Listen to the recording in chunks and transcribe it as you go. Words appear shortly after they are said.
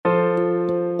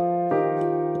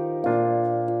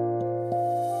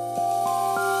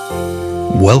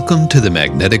Welcome to The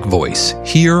Magnetic Voice,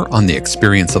 here on the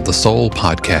Experience of the Soul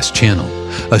podcast channel,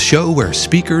 a show where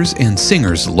speakers and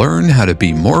singers learn how to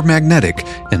be more magnetic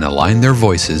and align their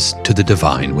voices to the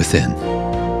divine within.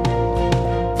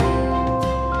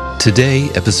 Today,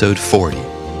 episode 40,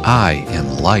 I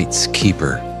Am Light's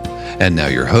Keeper. And now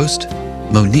your host,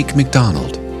 Monique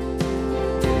McDonald.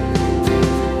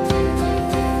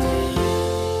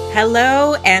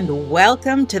 Hello and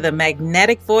welcome to the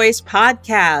Magnetic Voice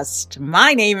podcast.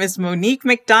 My name is Monique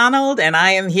McDonald and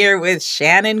I am here with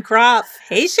Shannon Croft.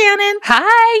 Hey, Shannon.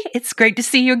 Hi, it's great to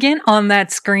see you again on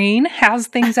that screen. How's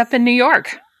things up in New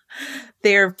York?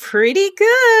 They're pretty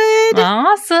good.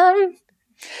 Awesome.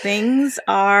 Things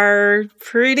are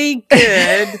pretty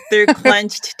good through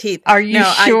clenched teeth. Are you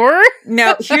sure?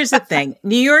 No, here's the thing.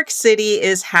 New York City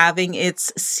is having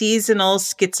its seasonal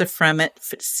schizophrenic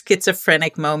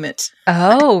moment.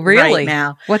 Oh, really? Right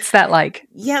now. What's that like?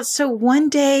 Yeah, so one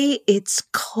day it's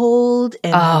cold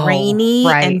and rainy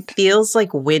and feels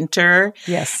like winter.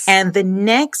 Yes. And the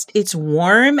next it's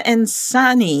warm and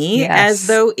sunny as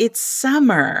though it's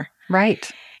summer. Right.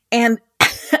 And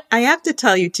I have to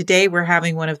tell you, today we're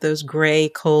having one of those gray,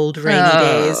 cold, rainy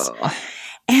days.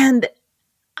 And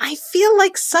I feel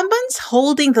like someone's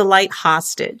holding the light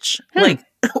hostage. Like,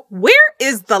 where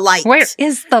is the light? Where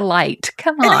is the light?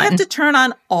 Come on. And I have to turn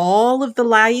on all of the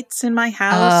lights in my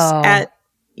house at,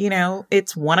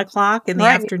 it's 1:00 in the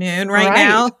afternoon right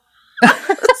now.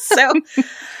 So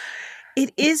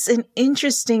it is an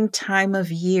interesting time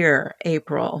of year,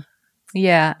 April.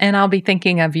 Yeah, and I'll be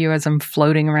thinking of you as I'm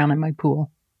floating around in my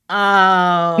pool.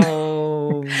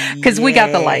 Oh, because we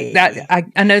got the light.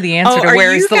 I know the answer to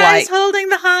where is the light. Are you guys holding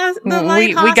the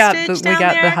light hostage we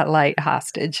got the light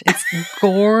hostage. It's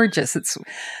gorgeous.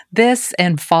 This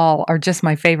and fall are just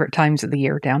my favorite times of the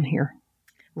year down here.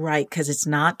 Right, because it's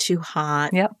not too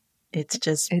hot. Yep, it's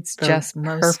just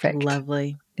most perfect.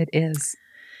 Lovely. It is.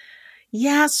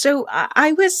 Yeah. So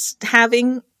I was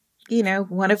having,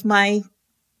 one of my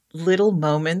little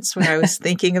moments where I was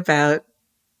thinking about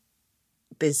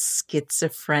this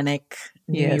schizophrenic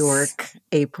New York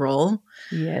April.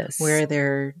 Yes. Where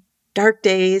there are dark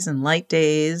days and light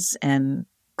days and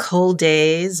cold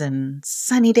days and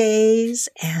sunny days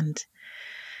and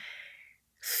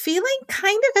feeling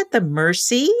kind of at the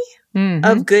mercy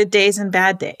of good days and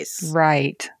bad days.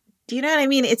 Right. Do you know what I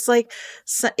mean? It's like,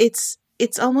 it's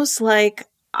almost like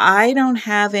I don't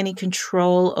have any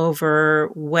control over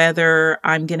whether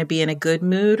I'm going to be in a good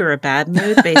mood or a bad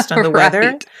mood based on the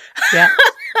weather. Yeah.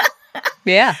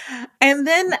 Yeah. And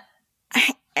then,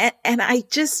 and I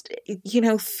just,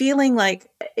 feeling like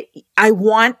I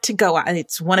want to go out.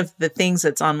 It's one of the things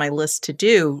that's on my list to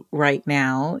do right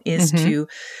now is to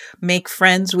make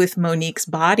friends with Monique's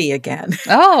body again.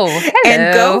 Oh, hello.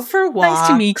 And go for walks. Nice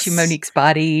to meet you, Monique's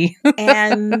body.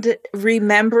 And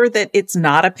remember that it's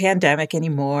not a pandemic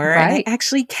anymore. Right. And I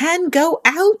actually can go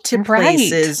out to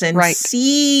places and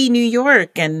see New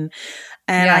York. And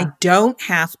I don't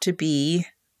have to be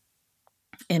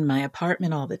in my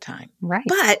apartment all the time. Right.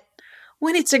 But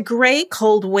when it's a gray,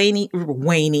 cold, wainy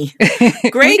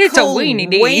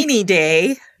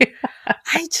day,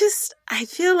 I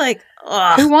feel like,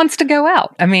 who wants to go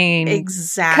out? I mean,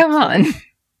 exactly. Come on.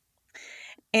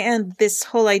 And this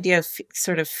whole idea of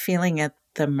sort of feeling at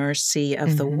the mercy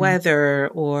of the weather,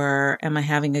 or am I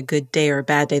having a good day or a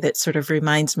bad day? That sort of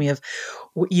reminds me of,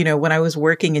 when I was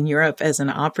working in Europe as an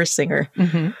opera singer,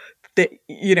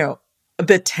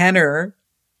 the tenor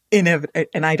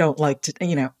and I don't like to,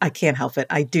 I can't help it.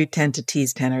 I do tend to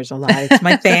tease tenors a lot. It's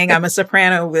my thing. I'm a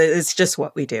soprano. It's just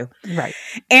what we do. Right.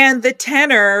 And the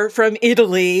tenor from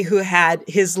Italy who had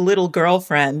his little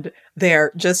girlfriend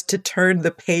there just to turn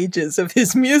the pages of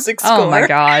his music score. Oh my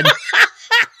God.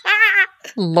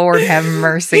 Lord have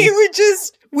mercy.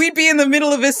 We'd be in the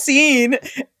middle of a scene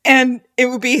and it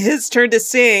would be his turn to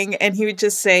sing. And he would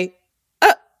just say,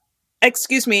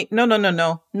 excuse me. No.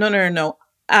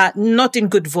 Not in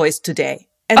good voice today.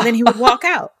 And then he would walk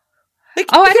out.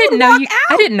 I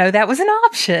didn't know that was an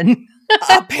option.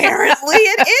 Apparently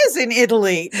it is in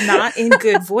Italy. Not in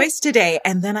good voice today.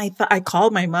 And then I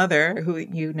called my mother, who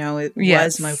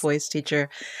was my voice teacher.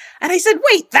 And I said,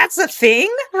 wait, that's a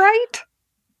thing? Right.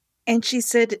 And she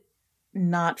said,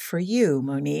 not for you,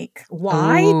 Monique.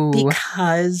 Why? Ooh.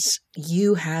 Because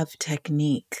you have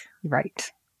technique. Right.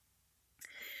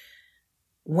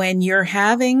 When you're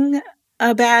having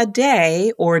a bad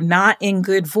day or not in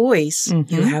good voice,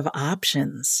 you have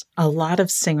options. A lot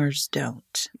of singers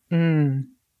don't.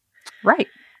 Right.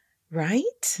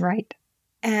 Right? Right.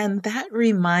 And that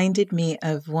reminded me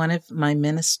of one of my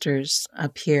ministers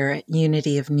up here at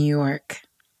Unity of New York,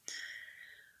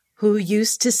 who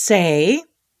used to say,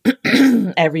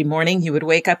 Every morning he would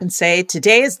wake up and say,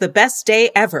 "Today is the best day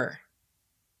ever,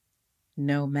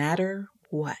 no matter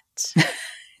what."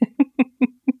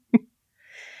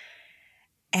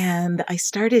 And I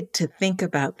started to think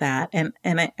about that, and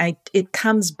it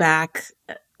comes back,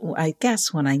 I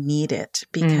guess, when I need it,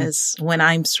 because when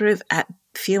I'm sort of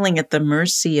feeling at the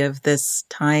mercy of this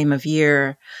time of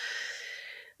year,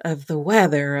 of the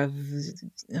weather,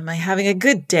 am I having a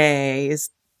good day? Is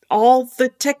all the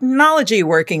technology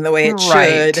working the way it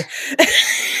should?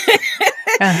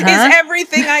 Is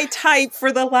everything I type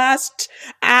for the last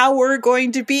hour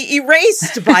going to be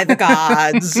erased by the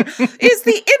gods? Is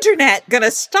the internet going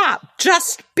to stop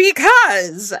just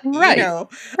because? Right.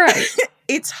 Right.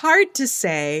 It's hard to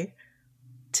say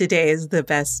today is the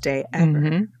best day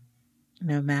ever,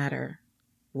 no matter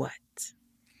what.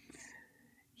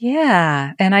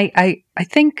 Yeah. And I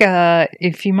think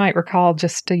if you might recall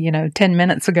just, 10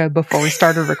 minutes ago before we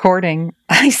started recording,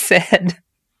 I said,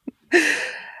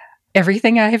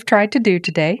 everything I have tried to do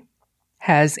today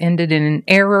has ended in an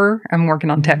error. I'm working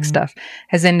on tech stuff.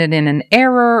 Has ended in an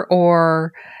error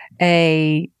or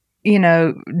a,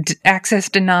 access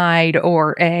denied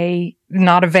or a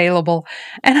not available.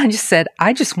 And I just said,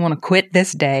 I just want to quit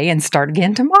this day and start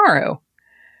again tomorrow.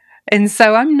 And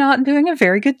so I'm not doing a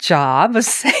very good job of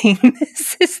saying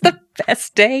this is the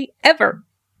best day ever.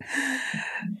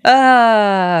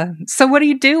 So what do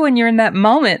you do when you're in that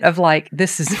moment of like,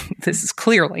 this is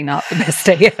clearly not the best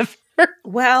day ever?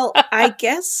 Well, I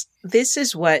guess this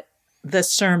is what the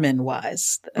sermon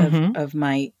was of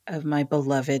my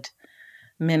beloved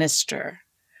minister,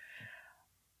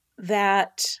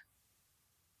 that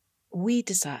we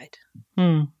decide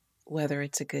whether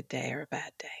it's a good day or a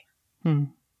bad day.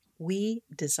 We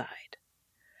decide.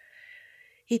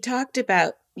 He talked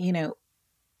about,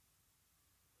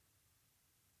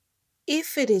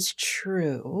 if it is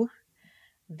true,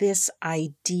 this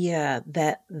idea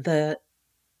that the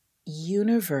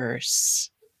universe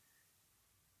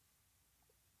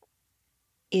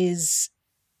is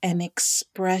an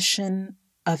expression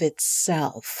of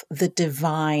itself, the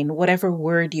divine, whatever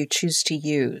word you choose to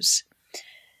use,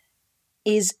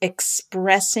 is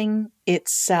expressing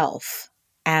itself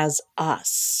as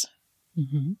us.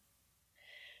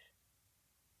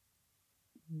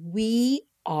 We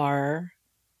are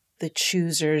the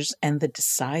choosers and the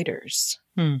deciders.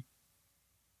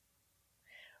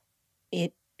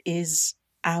 It is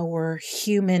our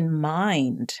human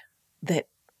mind that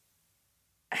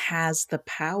has the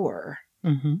power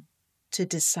to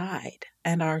decide,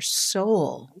 and our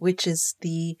soul, which is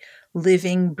the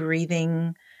living,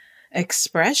 breathing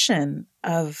expression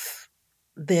of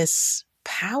this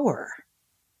power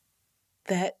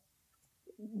that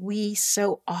we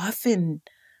so often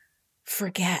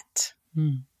forget.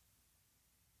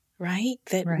 Right?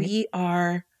 That we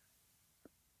are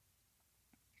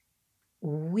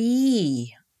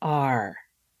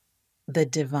the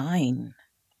divine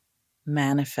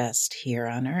manifest here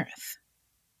on earth.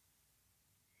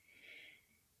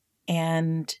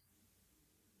 And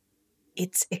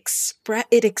it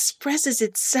expresses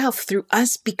itself through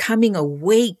us becoming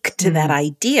awake to that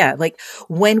idea, like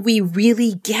when we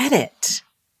really get it.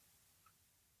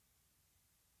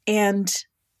 And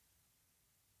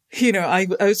I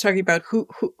was talking about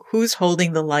who's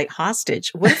holding the light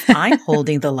hostage. What if I'm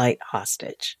holding the light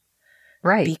hostage?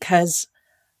 Right. Because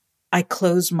I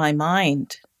close my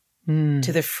mind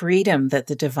to the freedom that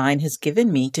the divine has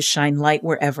given me to shine light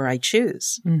wherever I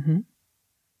choose.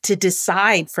 To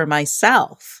decide for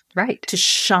myself. Right. To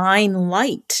shine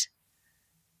light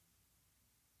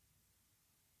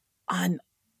on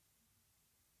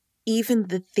even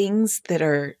the things that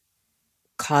are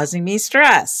causing me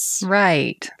stress.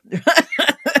 Right.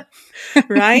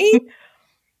 Right?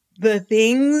 The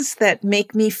things that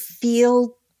make me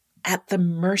feel at the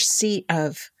mercy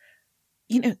of,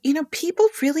 people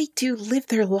really do live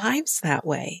their lives that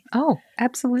way. Oh,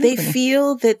 absolutely. They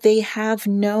feel that they have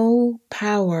no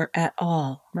power at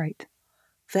all. Right.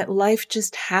 That life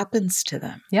just happens to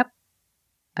them. Yep.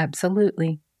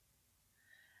 Absolutely.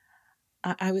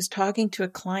 I was talking to a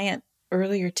client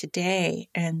earlier today,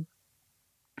 and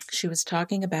she was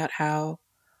talking about how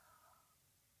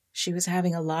she was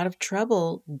having a lot of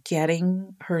trouble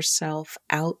getting herself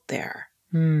out there,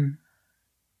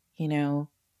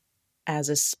 as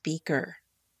a speaker,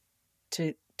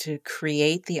 to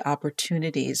create the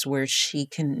opportunities where she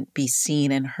can be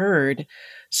seen and heard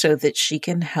so that she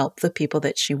can help the people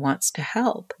that she wants to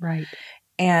help. Right.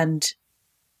 And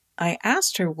I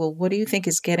asked her, well, what do you think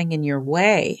is getting in your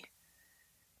way?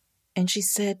 And she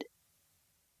said,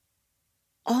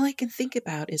 all I can think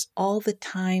about is all the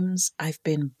times I've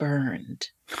been burned,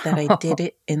 that I did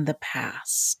it in the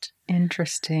past.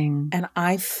 Interesting. And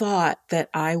I thought that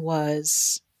I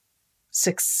was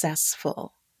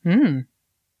successful,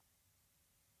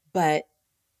 but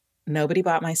nobody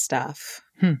bought my stuff.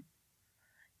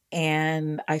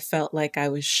 And I felt like I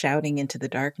was shouting into the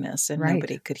darkness and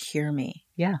nobody could hear me.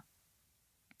 Yeah.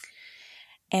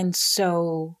 And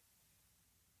so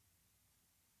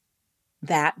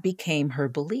that became her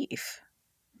belief.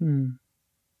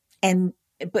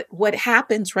 But what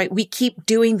happens, right? We keep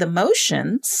doing the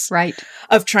motions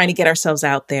of trying to get ourselves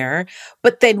out there.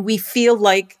 But then we feel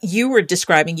like you were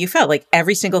describing, you felt like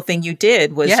every single thing you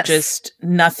did was just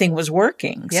nothing was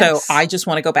working. So I just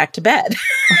want to go back to bed,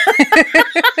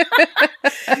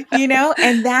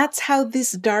 and that's how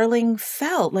this darling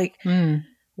felt like.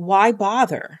 Why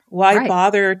bother? Why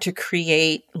bother to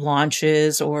create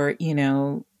launches or,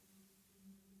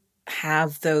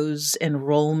 have those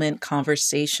enrollment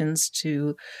conversations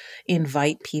to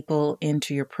invite people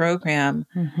into your program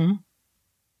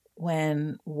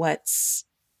when what's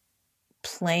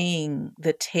playing,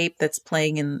 the tape that's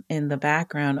playing in the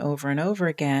background over and over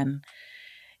again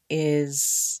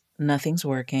is nothing's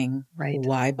working. Right.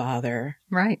 Why bother?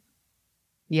 Right.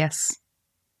 Yes.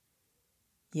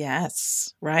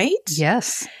 Yes. Right?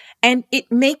 Yes. And it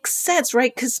makes sense,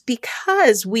 right?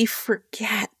 Because we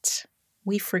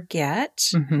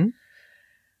forget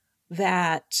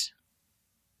that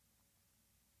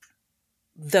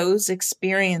those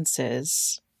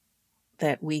experiences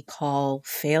that we call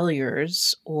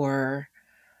failures or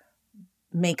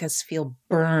make us feel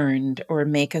burned or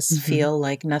make us feel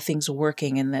like nothing's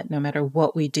working and that no matter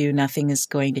what we do, nothing is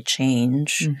going to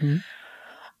change.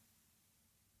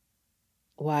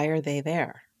 Why are they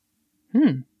there?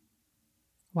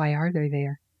 Why are they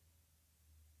there?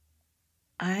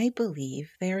 I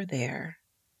believe they're there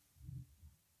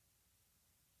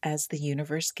as the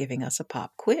universe giving us a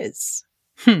pop quiz.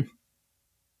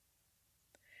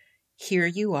 Here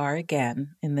you are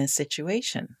again in this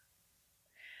situation.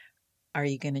 Are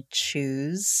you going to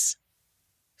choose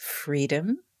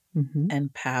freedom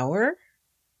and power?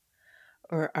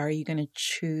 Or are you going to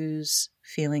choose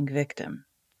feeling victim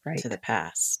to the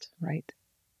past? Right.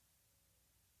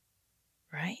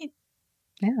 Right?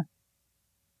 Yeah.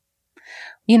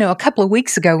 A couple of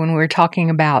weeks ago when we were talking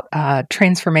about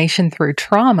transformation through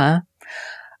trauma,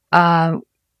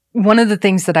 one of the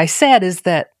things that I said is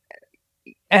that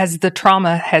as the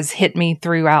trauma has hit me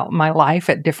throughout my life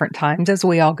at different times, as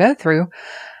we all go through,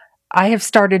 I have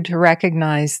started to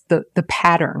recognize the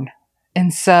pattern.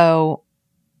 And so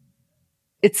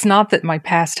it's not that my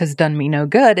past has done me no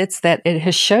good. It's that it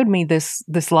has showed me this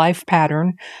life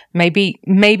pattern. Maybe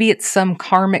it's some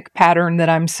karmic pattern that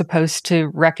I'm supposed to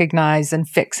recognize and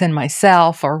fix in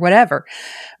myself or whatever.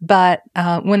 But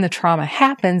when the trauma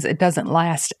happens, it doesn't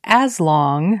last as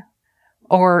long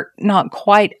or not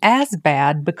quite as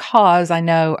bad because I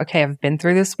know, okay, I've been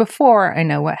through this before. I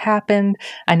know what happened.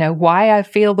 I know why I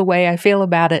feel the way I feel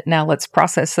about it. Now let's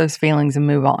process those feelings and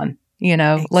move on.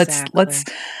 Exactly.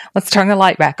 Let's turn the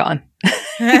light back on.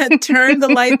 Turn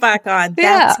the light back on.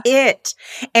 That's it.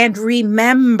 And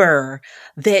remember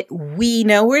that we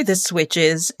know where the switch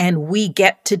is and we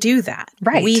get to do that.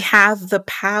 Right. We have the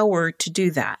power to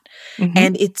do that.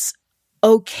 And it's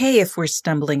okay if we're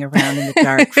stumbling around in the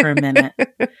dark for a minute.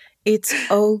 It's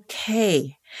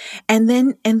okay. And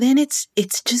then it's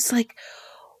just like,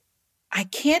 I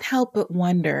can't help but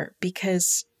wonder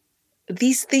because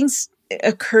these things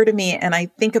occur to me and I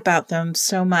think about them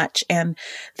so much. And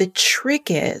the trick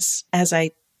is, as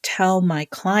I tell my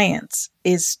clients,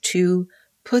 is to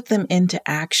put them into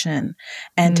action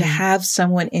and to have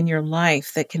someone in your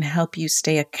life that can help you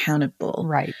stay accountable.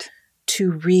 Right.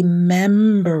 To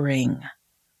remembering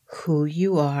who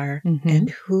you are and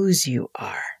whose you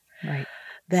are. Right.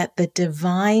 That the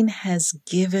divine has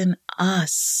given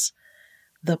us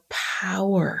the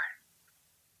power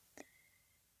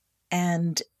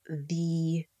and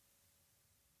the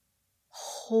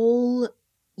whole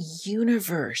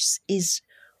universe is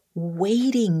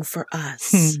waiting for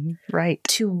us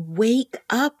to wake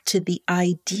up to the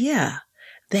idea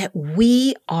that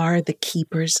we are the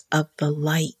keepers of the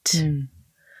light.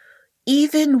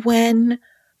 Even when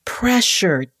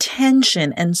pressure,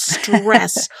 tension, and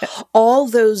stress, all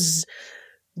those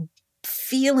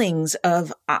feelings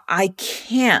of, I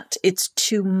can't, it's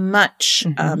too much,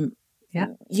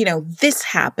 this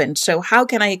happened. So how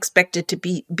can I expect it to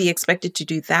be expected to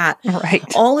do that? Right.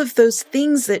 All of those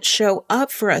things that show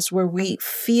up for us where we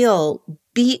feel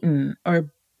beaten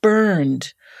or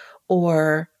burned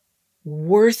or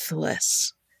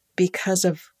worthless because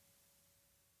of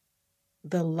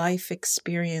the life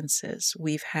experiences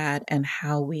we've had and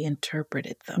how we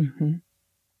interpreted them. Mm-hmm.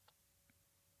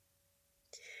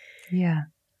 Yeah.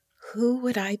 Who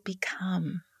would I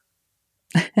become?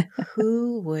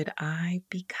 Who would I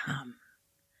become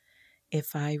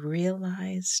if I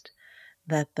realized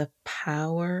that the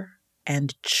power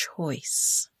and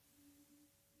choice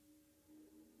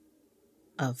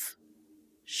of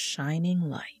shining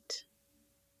light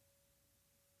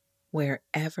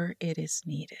wherever it is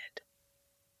needed,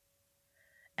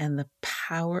 and the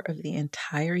power of the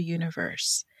entire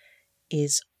universe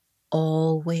is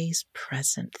always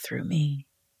present through me?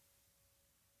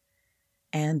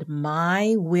 And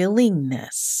my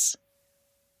willingness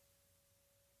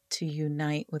to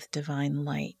unite with divine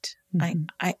light. Mm-hmm.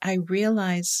 I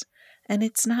realize, and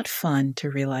it's not fun to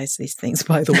realize these things,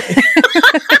 by the way,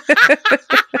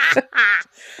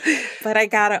 but I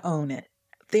gotta own it.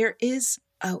 There is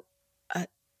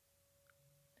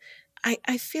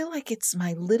I feel like it's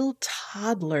my little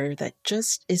toddler that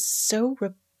just is so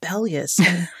rebellious,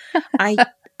 and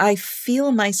I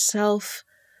feel myself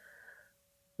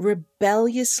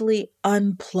rebelliously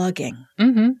unplugging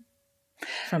Mm-hmm.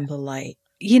 from the light.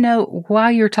 You know,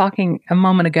 while you're talking a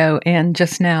moment ago and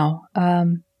just now,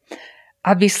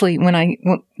 obviously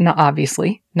not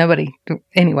obviously, nobody,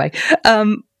 anyway,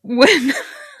 when,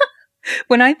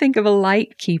 when I think of a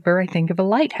light keeper, I think of a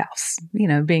lighthouse, you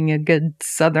know, being a good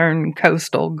Southern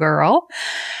coastal girl.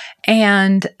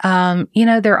 And, you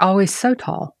know, they're always so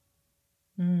tall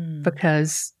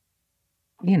because,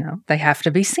 you know, they have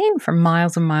to be seen from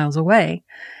miles and miles away.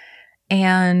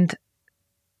 And,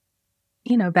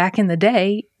 you know, back in the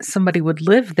day, somebody would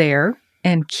live there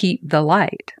and keep the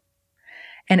light.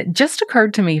 And it just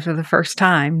occurred to me for the first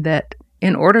time that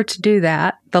in order to do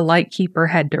that, the light keeper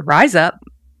had to rise up,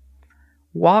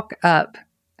 walk up,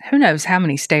 who knows how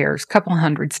many stairs, couple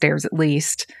hundred stairs at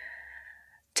least,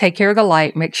 take care of the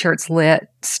light, make sure it's lit,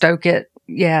 stoke it.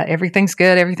 Yeah, everything's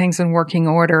good. Everything's in working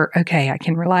order. Okay, I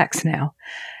can relax now.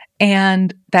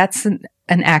 And that's an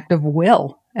act of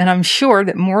will. And I'm sure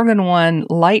that more than one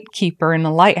light keeper in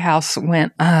the lighthouse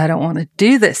went, I don't want to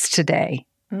do this today.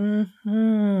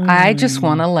 Mm-hmm. I just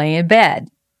want to lay in bed.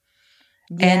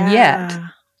 Yeah. And yet,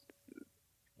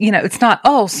 you know, it's not,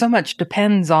 so much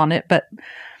depends on it, but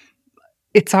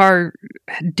it's our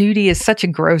duty is such a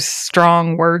gross,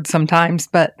 strong word sometimes,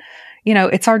 but, you know,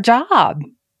 it's our job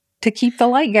to keep the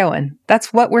light going.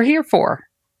 That's what we're here for.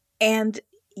 And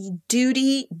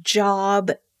duty,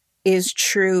 job is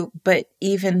true, but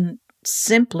even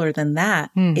simpler than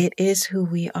that, it is who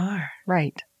we are.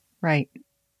 Right, right.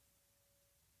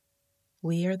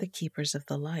 We are the keepers of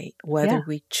the light, whether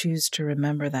we choose to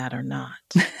remember that or not.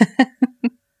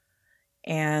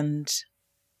 And,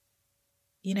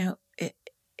 you know,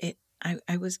 I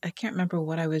can't remember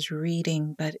what I was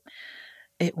reading, but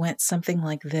it went something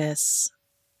like this.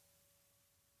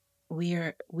 We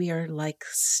are like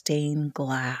stained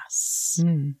glass.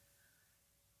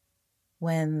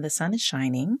 When the sun is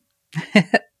shining,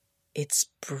 it's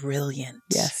brilliant.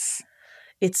 Yes.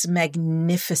 It's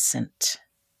magnificent.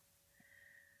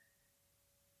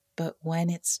 But when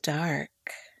it's dark,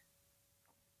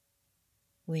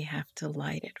 we have to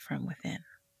light it from within.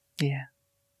 Yeah.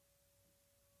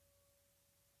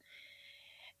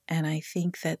 And I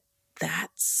think that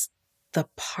that's the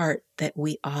part that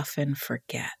we often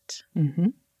forget. Mm-hmm.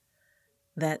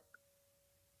 That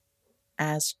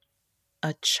as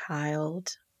a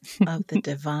child of the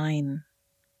divine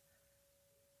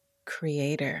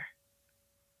creator,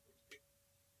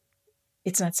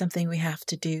 it's not something we have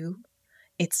to do.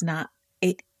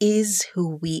 It is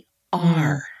who we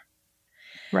are.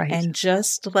 Right. And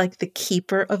just like the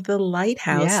keeper of the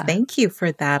lighthouse, thank you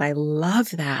for that. I love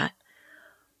that.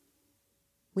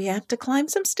 We have to climb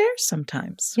some stairs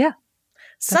sometimes. Yeah.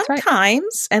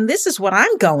 Sometimes, and this is what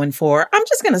I'm going for, I'm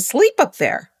just going to sleep up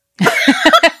there.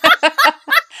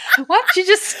 Why don't you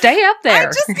just stay up there?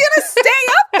 I'm just going to stay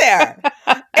up there.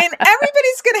 And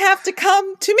everybody's going to have to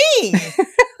come to me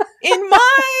in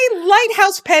my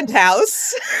lighthouse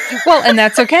penthouse. Well, and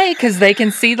that's okay because they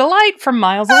can see the light from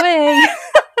miles away.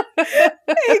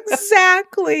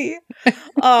 Exactly.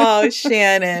 Oh,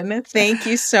 Shannon, thank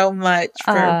you so much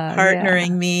for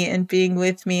partnering me and being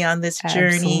with me on this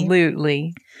journey.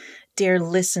 Absolutely. Dear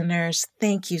listeners,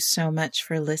 thank you so much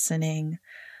for listening.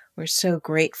 We're so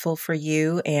grateful for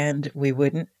you, and we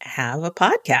wouldn't have a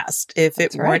podcast if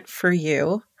it weren't for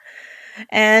you.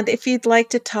 And if you'd like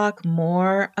to talk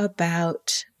more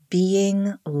about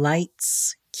being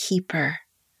light's keeper,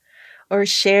 or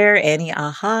share any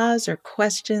ahas or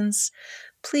questions,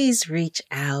 please reach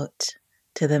out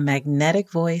to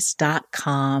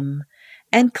themagneticvoice.com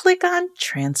and click on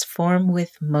Transform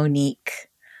with Monique.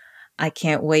 I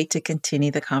can't wait to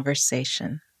continue the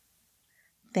conversation.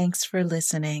 Thanks for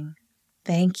listening.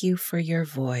 Thank you for your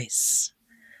voice.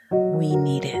 We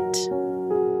need it.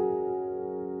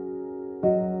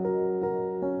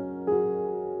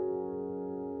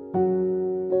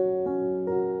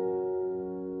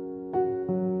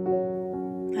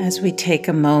 As we take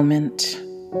a moment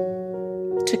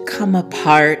to come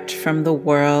apart from the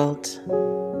world,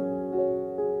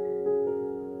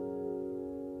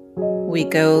 we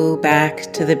go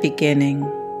back to the beginning,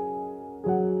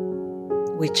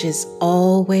 which is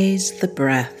always the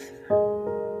breath.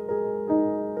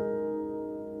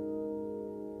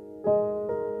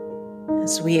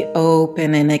 As we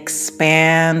open and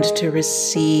expand to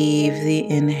receive the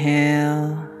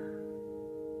inhale,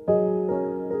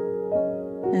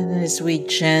 and as we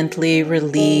gently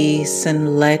release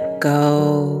and let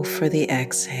go for the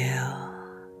exhale,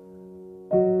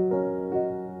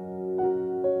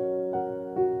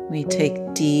 we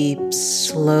take deep,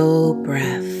 slow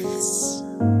breaths,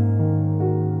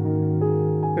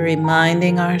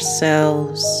 reminding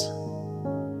ourselves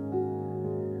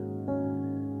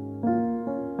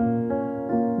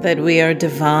that we are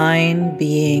divine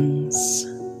beings,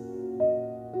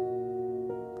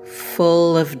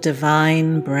 full of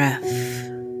divine breath.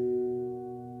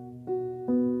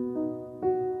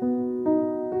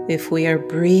 If we are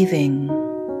breathing,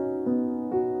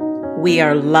 we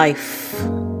are life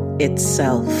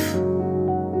itself.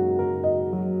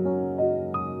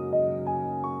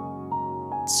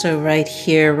 So right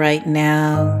here, right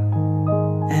now,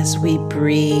 as we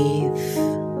breathe,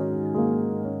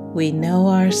 we know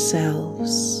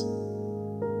ourselves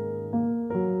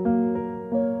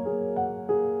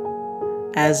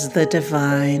as the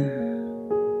divine,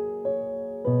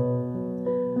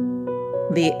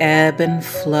 the ebb and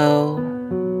flow,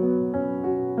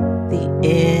 the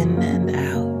in and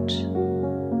out.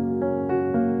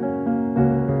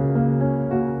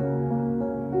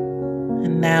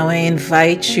 And now I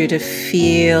invite you to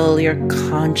feel your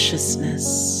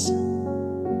consciousness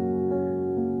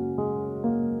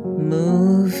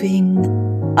moving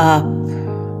up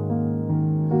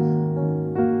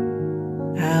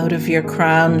out of your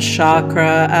crown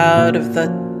chakra, out of the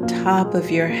top of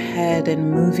your head,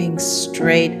 and moving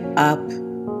straight up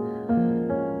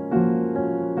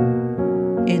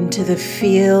into the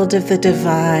field of the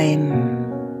divine.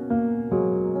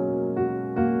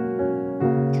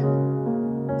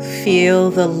 Feel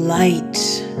the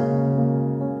light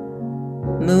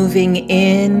moving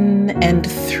in and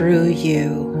through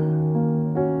you,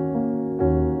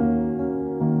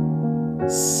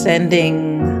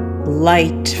 sending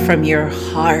light from your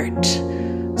heart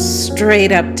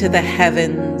straight up to the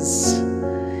heavens,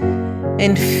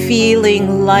 and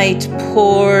feeling light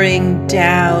pouring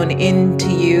down into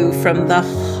you from the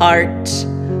heart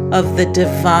of the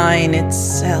divine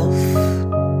itself,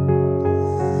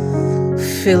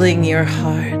 filling your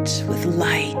heart with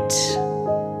light.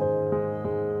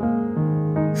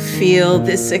 Feel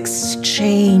this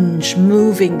exchange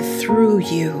moving through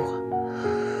you.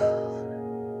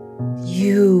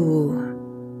 You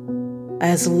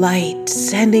as light,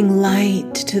 sending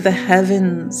light to the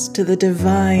heavens, to the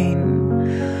divine,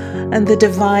 and the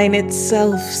divine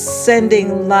itself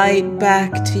sending light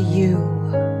back to you.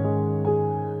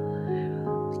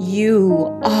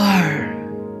 You are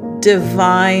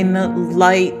divine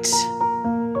light.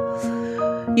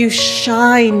 You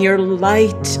shine your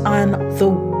light on the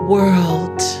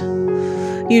world.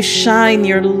 You shine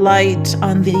your light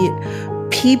on the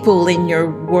people in your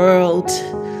world.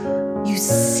 You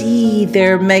see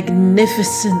their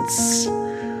magnificence.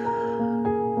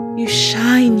 You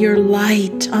shine your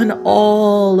light on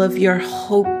all of your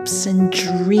hopes and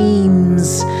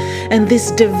dreams, and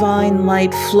this divine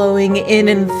light flowing in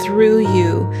and through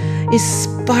you is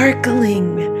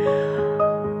sparkling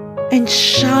and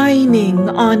shining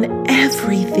on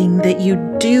everything that you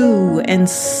do and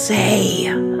say.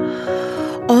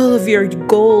 All of your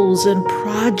goals and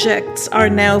projects are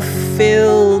now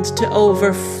filled to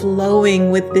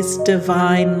overflowing with this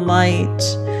divine light,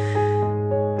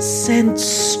 sent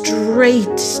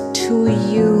straight to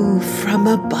you from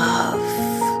above.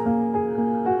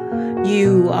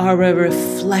 You are a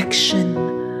reflection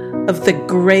of the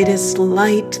greatest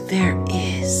light there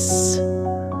is.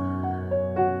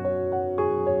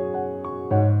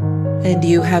 And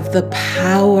you have the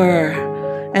power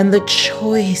and the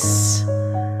choice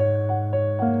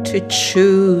to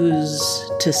choose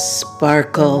to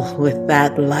sparkle with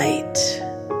that light,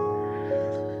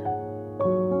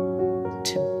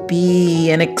 to be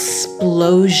an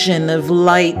explosion of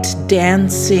light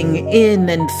dancing in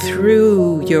and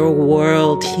through your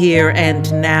world here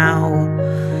and now,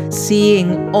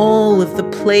 seeing all of the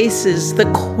places,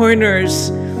 the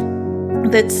corners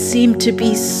that seem to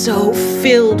be so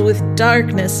filled with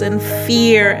darkness and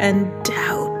fear and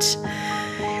doubt.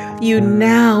 You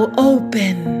now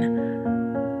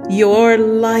open your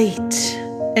light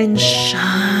and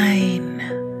shine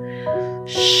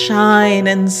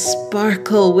and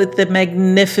sparkle with the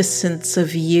magnificence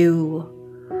of you,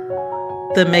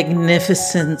 the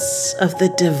magnificence of the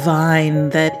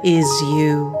divine that is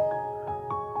you.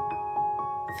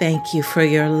 Thank you for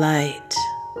your light.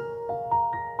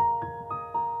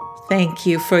 Thank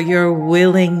you for your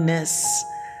willingness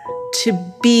to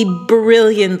be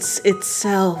brilliance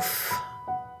itself.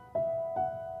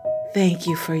 Thank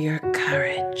you for your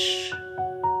courage.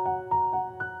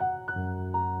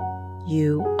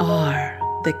 You are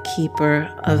the keeper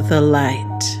of the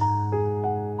light.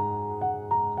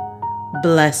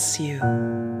 Bless you.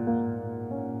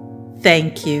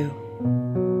 Thank you.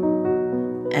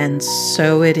 And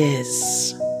so it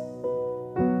is.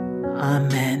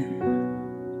 Amen.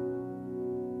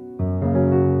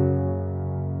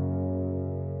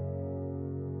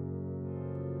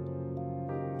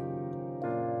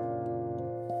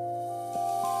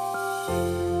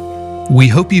 We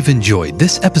hope you've enjoyed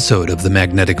this episode of The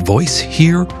Magnetic Voice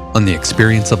here on the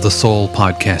Experience of the Soul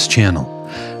podcast channel.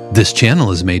 This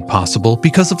channel is made possible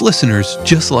because of listeners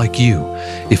just like you.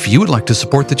 If you would like to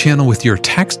support the channel with your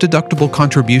tax-deductible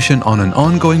contribution on an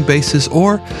ongoing basis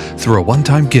or through a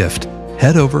one-time gift,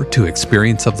 head over to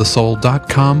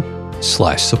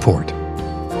experienceofthesoul.com/support.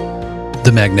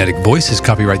 The Magnetic Voice is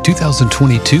copyright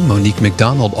 2022 Monique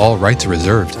McDonald, all rights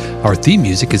reserved. Our theme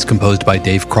music is composed by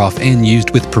Dave Croft and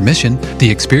used with permission. The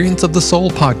Experience of the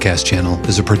Soul podcast channel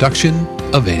is a production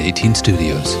of 818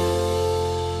 Studios.